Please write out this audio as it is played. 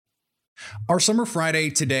Our Summer Friday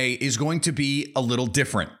today is going to be a little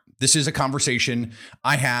different. This is a conversation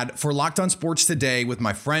I had for Locked On Sports Today with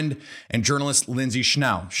my friend and journalist Lindsay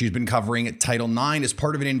Schnell. She's been covering Title IX as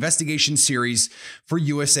part of an investigation series for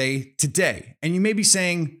USA Today. And you may be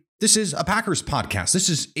saying, this is a Packers podcast. This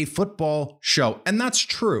is a football show. And that's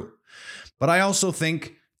true. But I also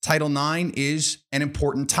think Title IX is an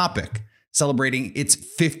important topic, celebrating its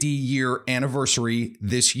 50-year anniversary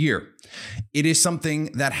this year. It is something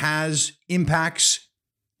that has impacts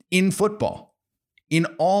in football, in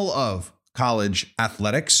all of college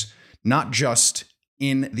athletics, not just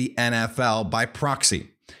in the NFL by proxy.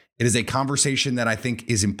 It is a conversation that I think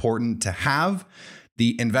is important to have.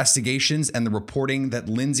 The investigations and the reporting that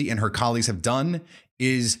Lindsay and her colleagues have done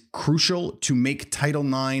is crucial to make Title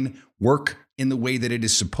IX work in the way that it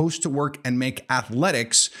is supposed to work and make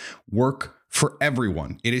athletics work for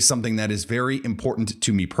everyone. It is something that is very important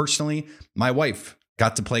to me personally. My wife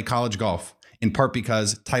got to play college golf in part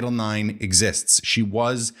because Title IX exists. She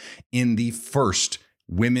was in the first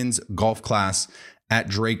women's golf class at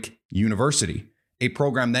Drake University, a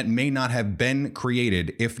program that may not have been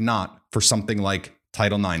created if not for something like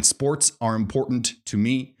Title IX. Sports are important to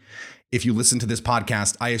me. If you listen to this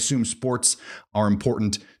podcast, I assume sports are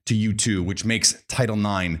important to you too, which makes Title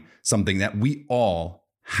IX something that we all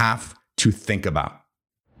have to think about.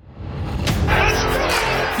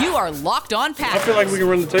 You are Locked On Packers. I feel like we can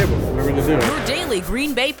run the table. We're going to do it. Your daily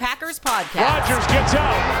Green Bay Packers podcast. Rodgers gets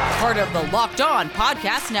out. Part of the Locked On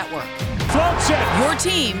Podcast Network. Floats it. Your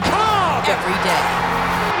team every day.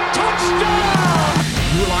 Touchdown!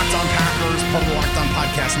 You're Locked On Packers, part of the Locked On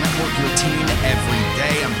Podcast Network, your team every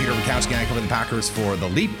day. I'm Peter Bukowski, and I cover the Packers for The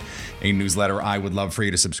Leap, a newsletter I would love for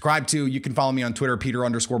you to subscribe to. You can follow me on Twitter,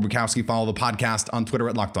 Peter_Bukowski. Follow the podcast on Twitter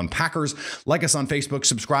at Locked On Packers. Like us on Facebook.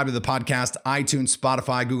 Subscribe to the podcast, iTunes,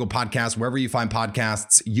 Spotify, Google Podcasts. Wherever you find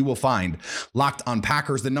podcasts, you will find Locked On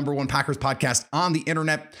Packers, the #1 Packers podcast on the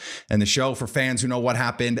internet, and the show for fans who know what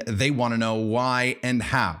happened. They want to know why and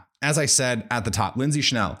how. As I said at the top, Lindsay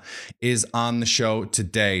Schnell is on the show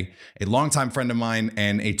today, a longtime friend of mine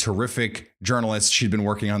and a terrific journalist. She's been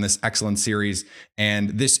working on this excellent series,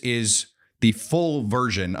 and this is the full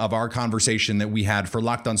version of our conversation that we had for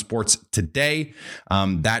Locked On Sports Today.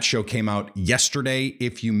 That show came out yesterday.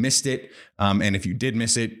 If you missed it, and if you did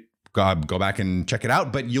miss it, go back and check it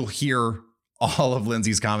out, but you'll hear all of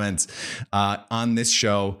Lindsay's comments on this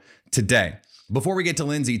show today. Before we get to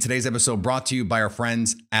Lindsay, today's episode brought to you by our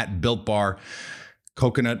friends at Built Bar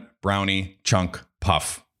Coconut Brownie Chunk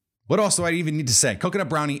Puff. What else do I even need to say? Coconut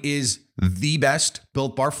Brownie is the best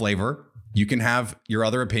Built Bar flavor. You can have your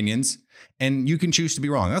other opinions and you can choose to be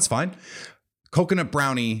wrong. That's fine. Coconut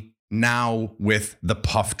Brownie now with the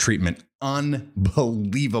puff treatment.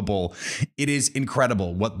 Unbelievable. It is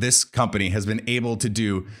incredible what this company has been able to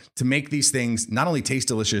do to make these things not only taste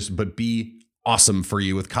delicious, but be awesome for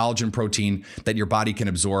you with collagen protein that your body can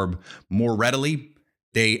absorb more readily.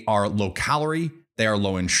 They are low calorie, they are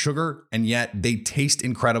low in sugar, and yet they taste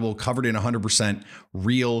incredible, covered in 100%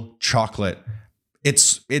 real chocolate.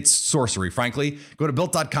 It's sorcery, frankly. Go to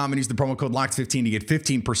built.com and use the promo code LOCKED15 to get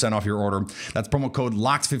 15% off your order. That's promo code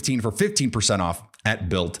LOCKED15 for 15% off at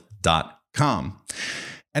built.com.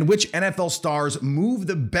 And which NFL stars move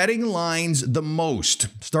the betting lines the most?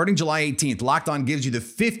 Starting July 18th, Locked On gives you the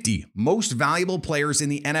 50 most valuable players in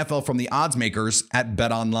the NFL from the odds makers at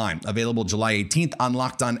BetOnline. Available July 18th on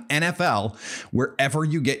Locked On NFL, wherever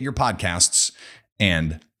you get your podcasts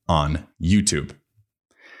and on YouTube.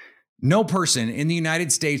 No person in the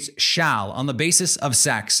United States shall, on the basis of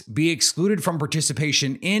sex, be excluded from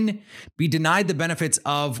participation in, be denied the benefits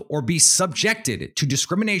of, or be subjected to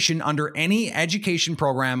discrimination under any education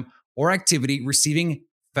program or activity receiving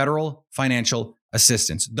federal financial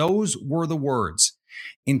assistance. Those were the words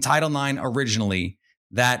in Title IX originally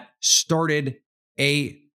that started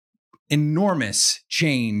an enormous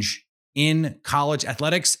change in college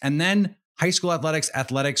athletics and then high school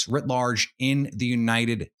athletics writ large in the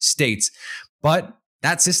United States. But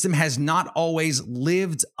that system has not always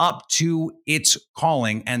lived up to its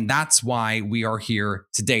calling, and that's why we are here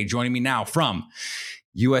today. Joining me now from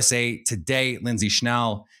USA Today, Lindsay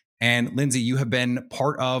Schnell. And Lindsay, you have been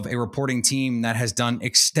part of a reporting team that has done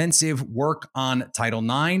extensive work on Title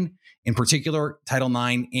IX, in particular, Title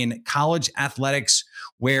IX in college athletics,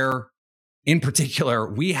 where in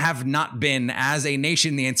particular, we have not been, as a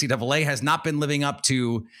nation, the NCAA has not been living up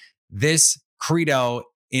to this credo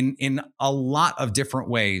in a lot of different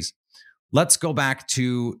ways. Let's go back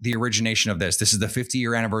to the origination of this. This is the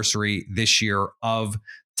 50-year anniversary this year of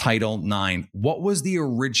Title IX. What was the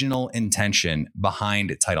original intention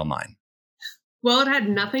behind Title IX? Well, it had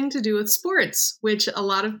nothing to do with sports, which a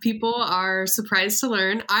lot of people are surprised to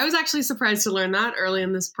learn. I was actually surprised to learn that early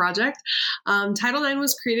in this project. Title IX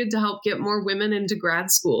was created to help get more women into grad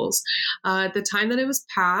schools. At the time that it was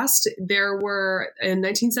passed, in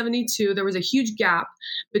 1972, there was a huge gap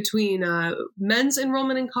between men's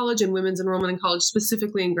enrollment in college and women's enrollment in college,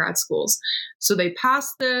 specifically in grad schools. So they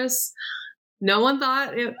passed this. No one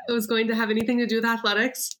thought it was going to have anything to do with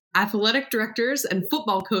athletics. Athletic directors and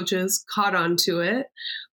football coaches caught on to it,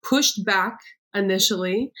 pushed back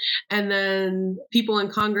initially, and then people in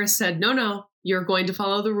Congress said, no, you're going to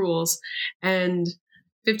follow the rules. And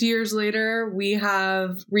 50 years later, we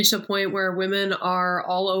have reached a point where women are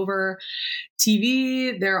all over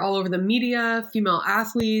TV, they're all over the media, female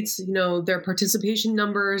athletes, their participation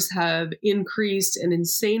numbers have increased an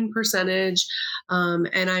insane percentage.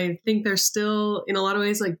 And I think they're still, in a lot of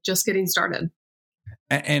ways, like just getting started.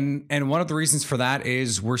 And one of the reasons for that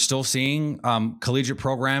is we're still seeing collegiate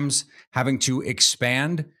programs having to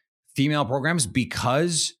expand female programs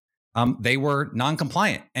because they were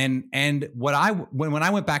non-compliant. And when I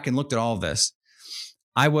went back and looked at all of this,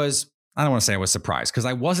 I don't want to say I was surprised, because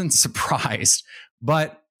I wasn't surprised,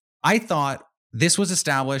 but I thought this was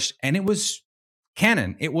established and it was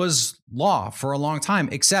canon. It was law for a long time,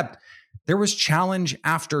 except there was challenge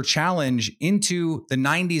after challenge into the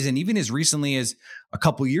 90s, and even as recently as a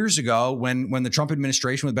couple of years ago when the Trump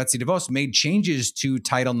administration with Betsy DeVos made changes to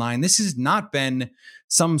Title IX. This has not been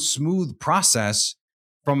some smooth process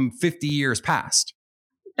from 50 years past.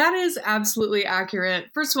 That is absolutely accurate.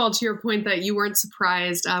 First of all, to your point that you weren't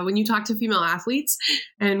surprised, when you talk to female athletes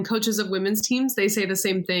and coaches of women's teams, they say the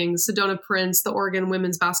same thing. Sedona Prince, the Oregon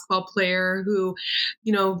women's basketball player who,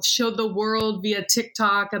 showed the world via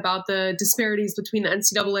TikTok about the disparities between the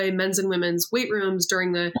NCAA men's and women's weight rooms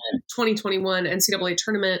during the 2021 NCAA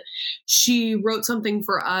tournament. She wrote something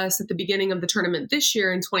for us at the beginning of the tournament this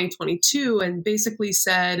year in 2022 and basically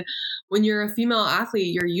said, when you're a female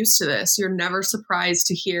athlete, you're used to this. You're never surprised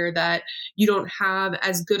to hear that you don't have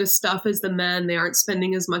as good a stuff as the men. They aren't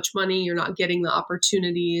spending as much money. You're not getting the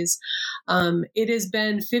opportunities. It has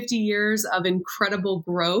been 50 years of incredible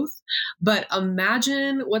growth, but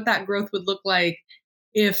imagine what that growth would look like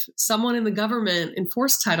if someone in the government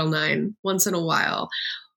enforced Title IX once in a while.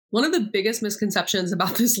 One of the biggest misconceptions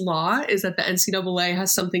about this law is that the NCAA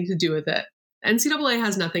has something to do with it. NCAA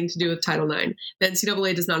has nothing to do with Title IX. The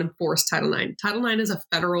NCAA does not enforce Title IX. Title IX is a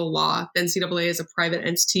federal law. The NCAA is a private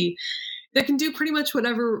entity that can do pretty much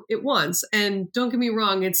whatever it wants. And don't get me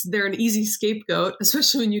wrong, they're an easy scapegoat,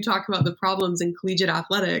 especially when you talk about the problems in collegiate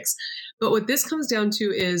athletics. But what this comes down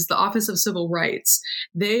to is the Office of Civil Rights.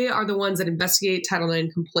 They are the ones that investigate Title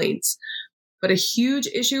IX complaints. But a huge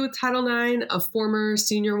issue with Title IX, a former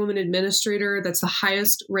senior woman administrator that's the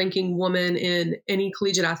highest ranking woman in any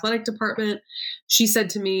collegiate athletic department, she said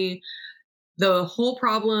to me, the whole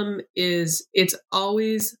problem is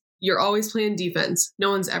you're always playing defense.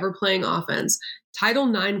 No one's ever playing offense.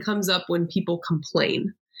 Title IX comes up when people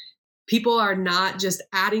complain. People are not just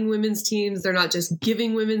adding women's teams. They're not just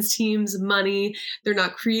giving women's teams money. They're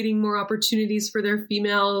not creating more opportunities for their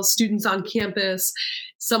female students on campus.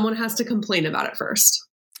 Someone has to complain about it first.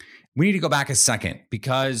 We need to go back a second,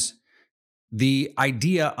 because the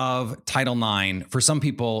idea of Title IX for some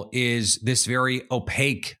people is this very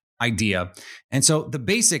opaque idea. And so the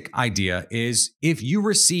basic idea is if you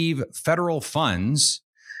receive federal funds,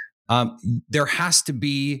 there has to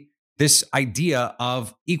be this idea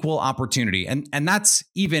of equal opportunity. And that's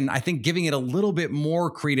even, I think, giving it a little bit more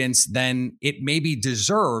credence than it maybe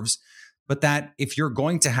deserves, but that if you're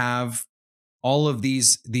going to have all of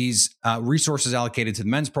these resources allocated to the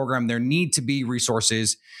men's program, there need to be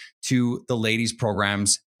resources to the ladies'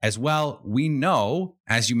 programs as well. We know,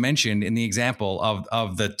 as you mentioned in the example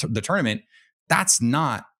of the tournament, that's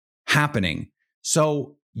not happening.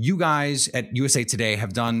 So you guys at USA Today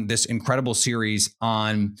have done this incredible series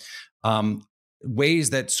on ways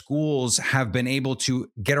that schools have been able to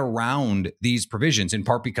get around these provisions, in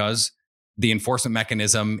part because the enforcement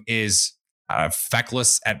mechanism is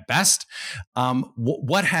feckless at best.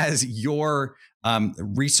 What has your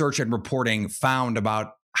research and reporting found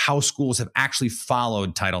about how schools have actually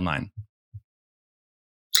followed Title IX?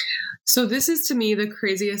 So this is, to me, the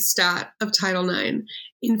craziest stat of Title IX.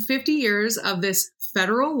 In 50 years of this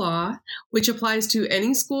federal law, which applies to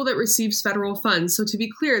any school that receives federal funds. So to be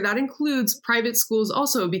clear, that includes private schools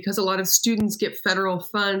also, because a lot of students get federal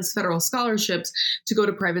funds, federal scholarships to go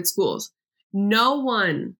to private schools. No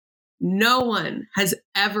one has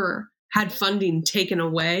ever had funding taken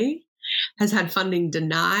away, has had funding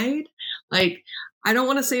denied. I don't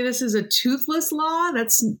want to say this is a toothless law.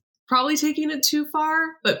 That's probably taking it too far,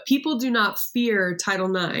 but people do not fear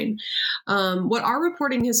Title IX. What our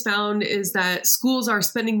reporting has found is that schools are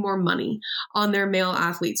spending more money on their male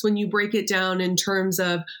athletes when you break it down in terms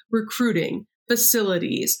of recruiting,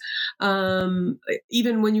 facilities,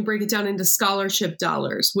 even when you break it down into scholarship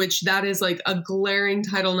dollars, which that is like a glaring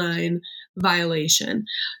Title IX violation.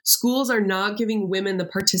 Schools are not giving women the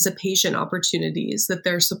participation opportunities that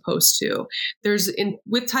they're supposed to.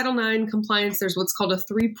 With Title IX compliance, there's what's called a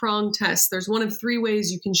 3-pronged test. There's one of 3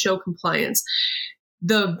 ways you can show compliance.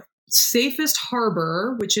 The safest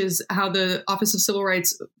harbor, which is how the Office of Civil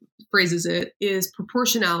Rights phrases it, is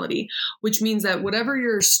proportionality, which means that whatever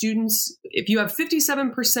your students, if you have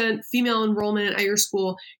 57% female enrollment at your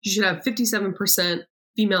school, you should have 57%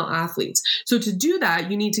 female athletes. So to do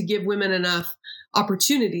that, you need to give women enough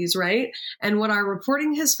opportunities, right? And what our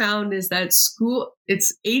reporting has found is that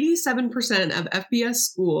it's 87% of FBS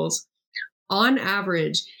schools on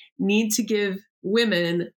average need to give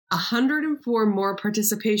women 104 more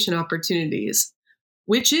participation opportunities,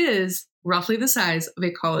 which is roughly the size of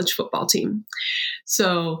a college football team.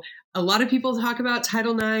 So a lot of people talk about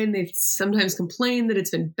Title IX. They sometimes complain that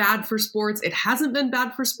it's been bad for sports. It hasn't been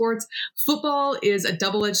bad for sports. Football is a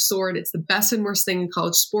double-edged sword. It's the best and worst thing in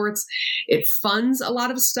college sports. It funds a lot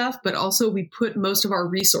of stuff, but also we put most of our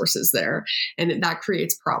resources there, and that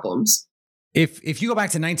creates problems. If you go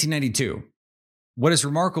back to 1992, what is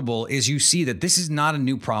remarkable is you see that this is not a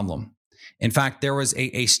new problem. In fact, there was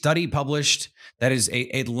a study published that is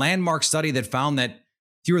a landmark study that found that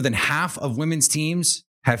fewer than half of women's teams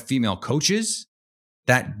have female coaches,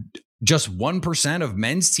 that just 1% of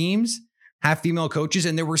men's teams have female coaches,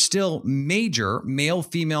 and there were still major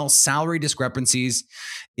male-female salary discrepancies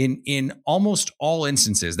in almost all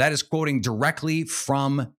instances. That is quoting directly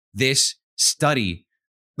from this study.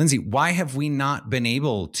 Lindsay, why have we not been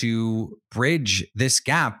able to bridge this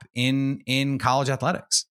gap in college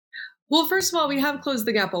athletics? Well, first of all, we have closed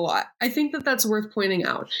the gap a lot. I think that that's worth pointing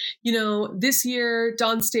out. You know, this year,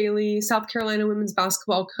 Dawn Staley, South Carolina women's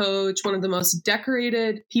basketball coach, one of the most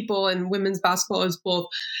decorated people in women's basketball, as both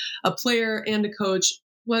a player and a coach,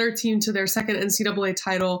 led her team to their second NCAA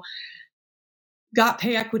title, got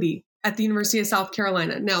pay equity at the University of South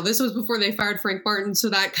Carolina. Now, this was before they fired Frank Martin, so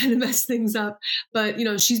that kind of messed things up. But, you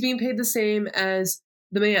know, she's being paid the same as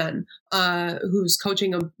the man who's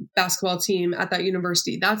coaching a basketball team at that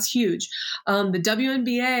university. That's huge. The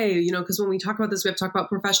WNBA, you know, because when we talk about this, we have to talk about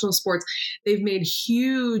professional sports. They've made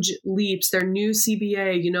huge leaps. Their new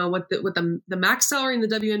CBA, you know, what the max salary in the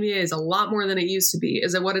WNBA is a lot more than it used to be.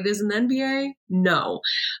 Is it what it is in the NBA? No.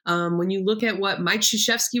 When you look at what Mike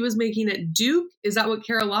Krzyzewski was making at Duke, is that what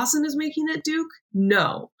Kara Lawson is making at Duke?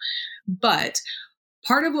 No. But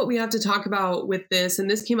part of what we have to talk about with this, and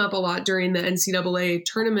this came up a lot during the NCAA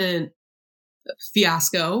tournament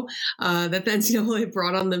fiasco that the NCAA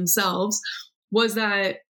brought on themselves, was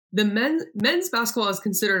that the men's basketball is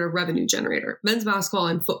considered a revenue generator, men's basketball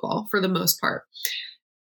and football for the most part.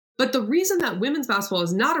 But the reason that women's basketball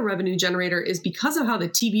is not a revenue generator is because of how the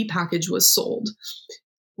TV package was sold.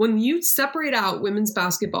 When you separate out women's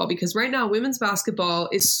basketball, because right now women's basketball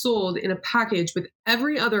is sold in a package with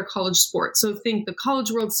every other college sport. So think the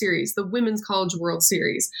College World Series, the Women's College World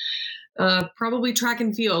Series, probably track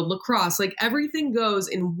and field, lacrosse, like everything goes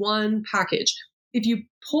in one package. If you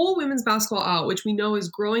pull women's basketball out, which we know is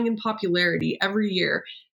growing in popularity every year,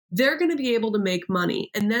 they're going to be able to make money.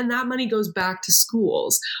 And then that money goes back to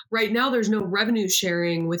schools. Right now, there's no revenue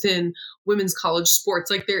sharing within women's college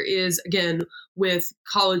sports like there is, again, with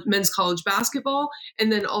men's college basketball,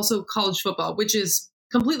 and then also college football, which is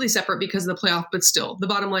completely separate because of the playoff, but still, the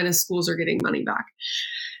bottom line is schools are getting money back.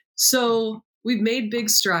 So we've made big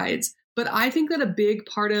strides, but I think that a big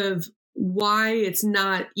part of why it's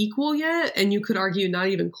not equal yet, and you could argue not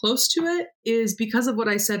even close to it, is because of what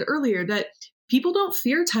I said earlier, that people don't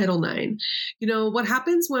fear Title IX. You know, what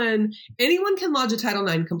happens when anyone can lodge a Title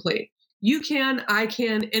IX complaint? You can, I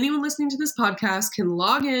can, anyone listening to this podcast can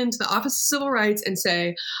log into the Office of Civil Rights and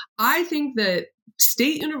say, I think that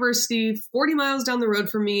State University 40 miles down the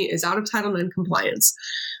road from me is out of Title IX compliance.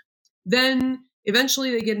 Then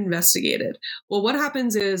eventually they get investigated. Well, what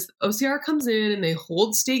happens is OCR comes in and they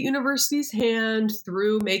hold State University's hand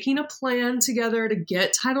through making a plan together to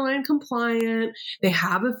get Title IX compliant. They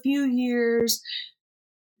have a few years.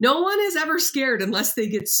 No one is ever scared unless they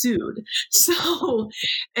get sued. So,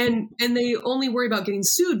 and they only worry about getting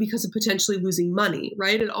sued because of potentially losing money,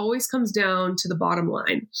 right? It always comes down to the bottom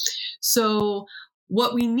line. So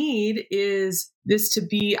what we need is this to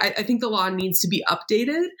be, I think the law needs to be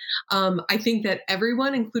updated. I think that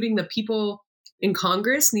everyone, including the people in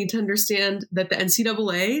Congress need to understand that the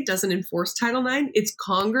NCAA doesn't enforce Title IX. It's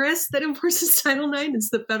Congress that enforces Title IX. It's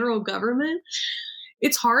the federal government.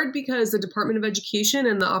 It's hard because the Department of Education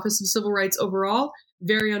and the Office of Civil Rights overall,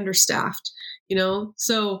 very understaffed,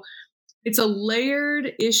 So it's a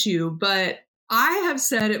layered issue, but I have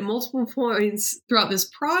said at multiple points throughout this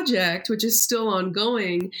project, which is still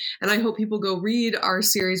ongoing, and I hope people go read our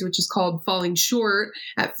series, which is called Falling Short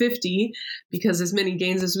at 50, because as many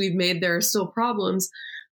gains as we've made, there are still problems.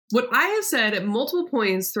 What I have said at multiple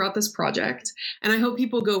points throughout this project, and I hope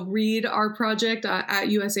people go read our project at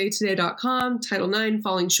usatoday.com, Title IX,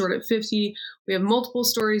 Falling Short at 50. We have multiple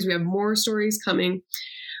stories. We have more stories coming.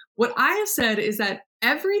 What I have said is that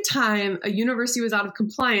every time a university was out of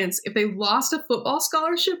compliance, if they lost a football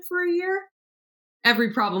scholarship for a year,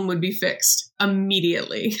 every problem would be fixed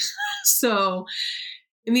immediately. So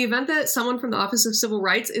in the event that someone from the Office of Civil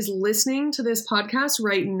Rights is listening to this podcast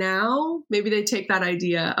right now, maybe they take that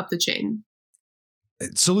idea up the chain.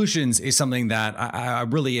 Solutions is something that I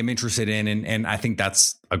really am interested in. And I think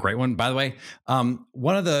that's a great one, by the way.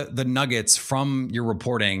 One of the nuggets from your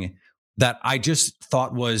reporting that I just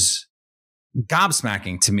thought was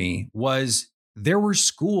gobsmacking to me was there were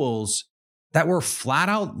schools that were flat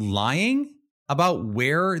out lying about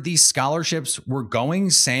where these scholarships were going,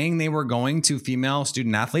 saying they were going to female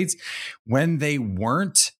student athletes when they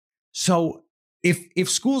weren't. So if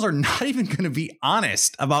schools are not even going to be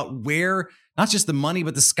honest about where not just the money,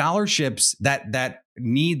 but the scholarships that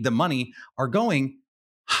need the money are going,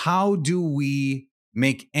 how do we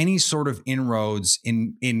make any sort of inroads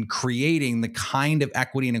in creating the kind of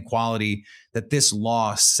equity and equality that this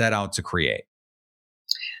law set out to create?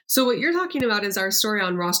 So what you're talking about is our story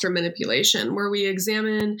on roster manipulation, where we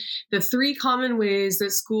examine the 3 common ways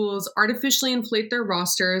that schools artificially inflate their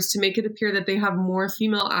rosters to make it appear that they have more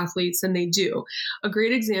female athletes than they do. A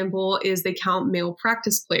great example is they count male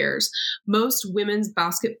practice players. Most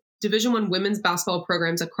Division I women's basketball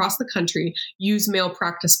programs across the country use male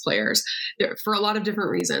practice players for a lot of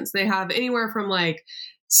different reasons. They have anywhere from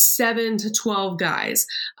 7 to 12 guys.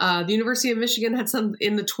 The University of Michigan had some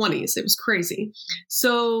in the 20s. It was crazy.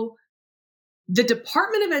 So the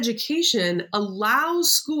Department of Education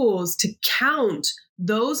allows schools to count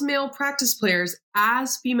those male practice players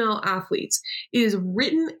as female athletes. It is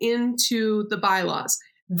written into the bylaws.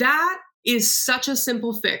 That is such a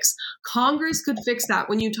simple fix. Congress could fix that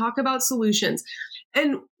when you talk about solutions.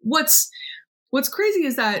 And what's crazy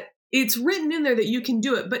is that it's written in there that you can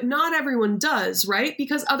do it, but not everyone does, right?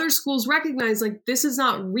 Because other schools recognize this is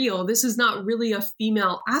not real. This is not really a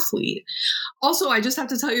female athlete. Also, I just have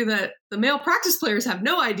to tell you that the male practice players have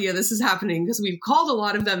no idea this is happening because we've called a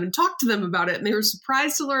lot of them and talked to them about it. And they were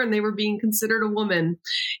surprised to learn they were being considered a woman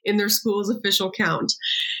in their school's official count.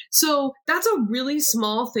 So that's a really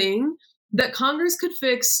small thing that Congress could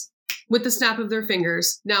fix with the snap of their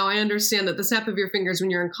fingers. Now, I understand that the snap of your fingers when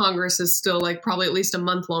you're in Congress is still probably at least a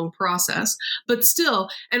month-long process, but still.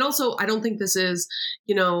 And also, I don't think this is,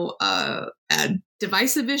 a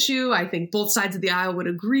divisive issue. I think both sides of the aisle would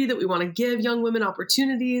agree that we want to give young women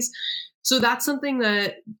opportunities. So that's something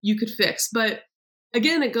that you could fix. But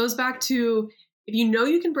again, it goes back to, if you know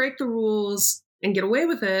you can break the rules and get away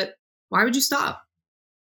with it, why would you stop?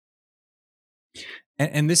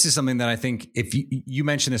 And this is something that I think, if you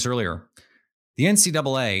mentioned this earlier, the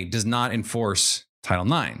NCAA does not enforce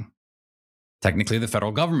Title IX. Technically, the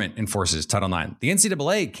federal government enforces Title IX. The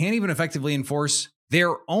NCAA can't even effectively enforce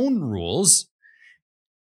their own rules.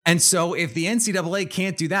 And so if the NCAA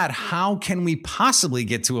can't do that, how can we possibly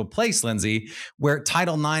get to a place, Lindsay, where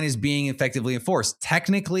Title IX is being effectively enforced?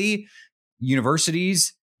 Technically,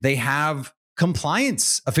 universities, they have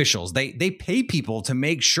compliance officials. They pay people to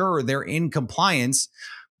make sure they're in compliance.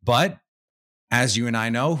 But as you and I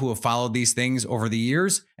know, who have followed these things over the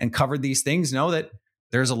years and covered these things, know that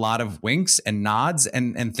there's a lot of winks and nods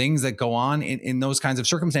and things that go on in those kinds of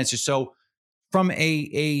circumstances. So from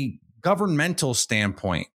a governmental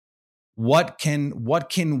standpoint, what can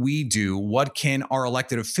we do? What can our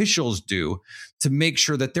elected officials do to make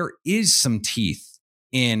sure that there is some teeth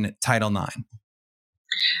in Title IX?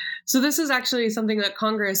 So this is actually something that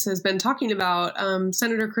Congress has been talking about.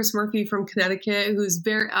 Senator Chris Murphy from Connecticut, who's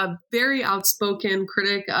a very outspoken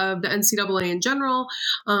critic of the NCAA in general,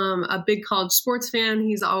 a big college sports fan.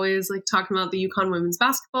 He's always talking about the UConn women's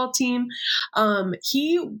basketball team.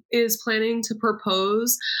 He is planning to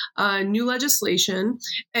propose new legislation.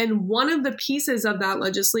 And one of the pieces of that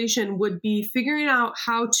legislation would be figuring out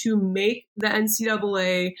how to make the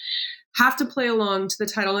NCAA have to play along to the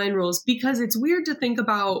Title IX rules, because it's weird to think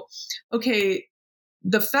about, okay,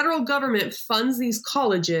 the federal government funds these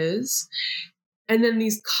colleges And then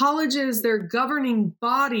these colleges, their governing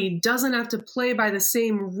body doesn't have to play by the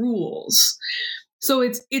same rules. So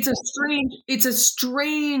it's a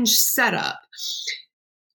strange setup.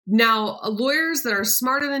 Now, lawyers that are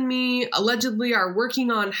smarter than me allegedly are working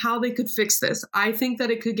on how they could fix this. I think that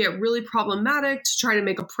it could get really problematic to try to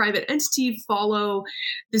make a private entity follow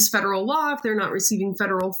this federal law if they're not receiving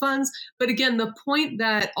federal funds. But again, the point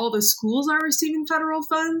that all the schools are receiving federal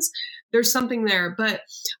funds, there's something there. But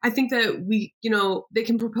I think that they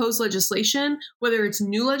can propose legislation, whether it's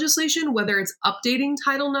new legislation, whether it's updating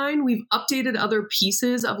Title IX. We've updated other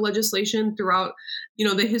pieces of legislation throughout,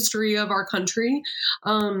 the history of our country.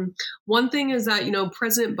 One thing is that,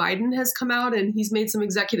 President Biden has come out and he's made some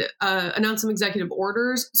announced some executive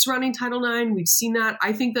orders surrounding Title IX. We've seen that.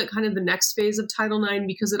 I think that kind of the next phase of Title IX,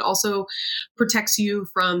 because it also protects you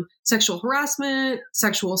from sexual harassment,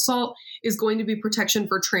 sexual assault, is going to be protection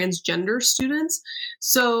for transgender students.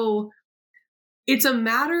 So it's a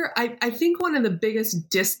matter, I think one of the biggest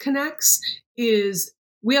disconnects is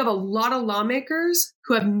we have a lot of lawmakers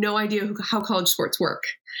who have no idea how college sports work.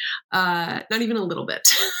 Not even a little bit.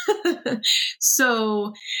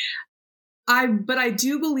 But I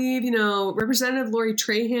do believe, Representative Lori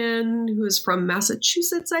Trahan, who is from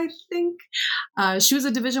Massachusetts, I think, she was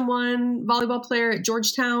a Division I volleyball player at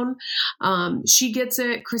Georgetown. She gets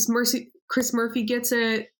it. Chris Murphy gets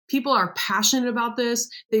it. People are passionate about this.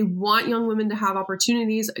 They want young women to have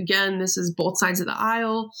opportunities. Again, this is both sides of the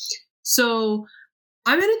aisle. So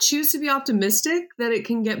I'm going to choose to be optimistic that it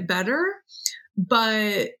can get better.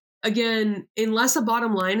 But again, unless a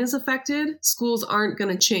bottom line is affected, schools aren't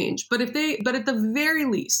going to change. But at the very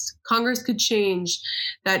least, Congress could change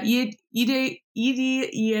that EADA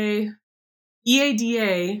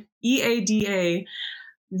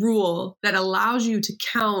rule that allows you to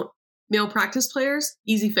count male practice players.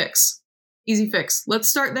 Easy fix. Let's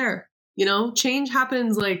start there. Change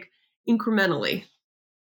happens incrementally.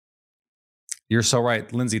 You're so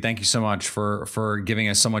right. Lindsay, thank you so much for giving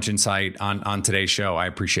us so much insight on today's show. I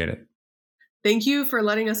appreciate it. Thank you for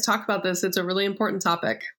letting us talk about this. It's a really important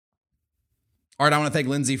topic. All right. I want to thank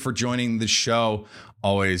Lindsay for joining the show.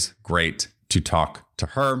 Always great to talk to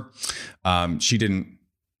her. She didn't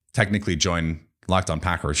technically join Locked On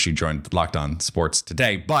Packers. She joined Locked On Sports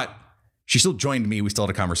today, but she still joined me. We still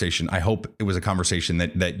had a conversation. I hope it was a conversation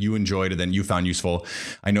that you enjoyed and then you found useful.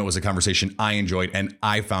 I know it was a conversation I enjoyed and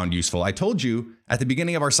I found useful. I told you at the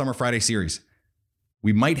beginning of our Summer Friday series,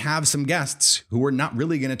 we might have some guests who are not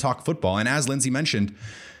really going to talk football. And as Lindsay mentioned,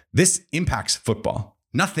 this impacts football.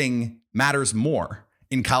 Nothing matters more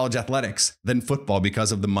in college athletics than football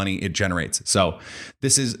because of the money it generates. So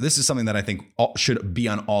this is something that I think should be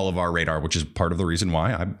on all of our radar, which is part of the reason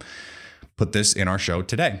why I put this in our show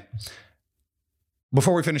today.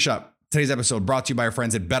 Before we finish up, today's episode brought to you by our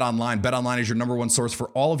friends at BetOnline. BetOnline is your number one source for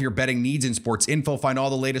all of your betting needs and sports info. Find all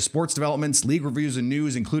the latest sports developments, league reviews, and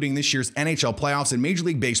news, including this year's NHL playoffs and Major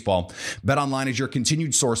League Baseball. BetOnline is your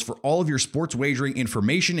continued source for all of your sports wagering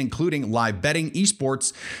information, including live betting,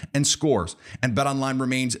 esports, and scores. And BetOnline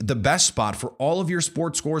remains the best spot for all of your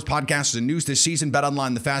sports scores, podcasts, and news this season.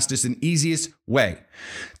 BetOnline, the fastest and easiest way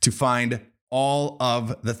to find all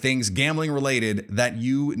of the things gambling related that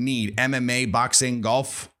you need. MMA, boxing,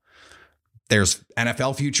 golf. There's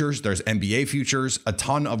NFL futures. There's NBA futures. A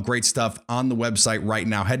ton of great stuff on the website right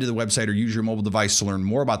now. Head to the website or use your mobile device to learn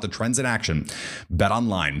more about the trends in action.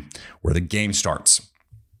 BetOnline, where the game starts.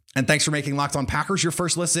 And thanks for making Locked On Packers your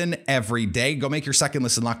first listen every day. Go make your second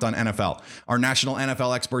listen Locked On NFL. Our national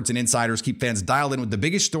NFL experts and insiders keep fans dialed in with the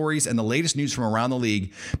biggest stories and the latest news from around the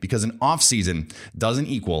league, because an offseason doesn't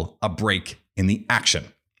equal a break in the action.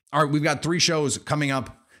 All right, we've got 3 shows coming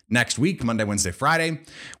up next week, Monday, Wednesday, Friday.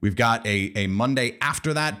 We've got a Monday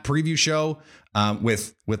after that preview show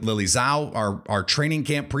with Lily Zhao, our training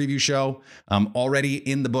camp preview show, already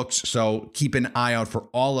in the books. So keep an eye out for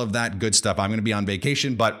all of that good stuff. I'm going to be on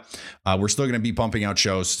vacation, but we're still going to be pumping out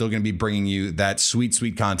shows, still going to be bringing you that sweet,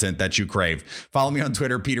 sweet content that you crave. Follow me on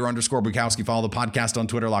Twitter, Peter_Bukowski. Follow the podcast on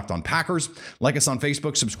Twitter, Locked On Packers. Like us on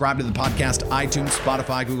Facebook, subscribe to the podcast, iTunes,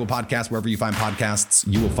 Spotify, Google Podcasts, wherever you find podcasts,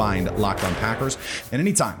 you will find Locked On Packers. And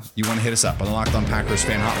anytime you want to hit us up on the Locked On Packers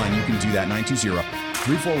fan hotline, you can do that,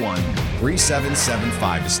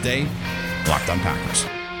 920-341-3775 to stay Locked On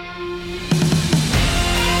Packers.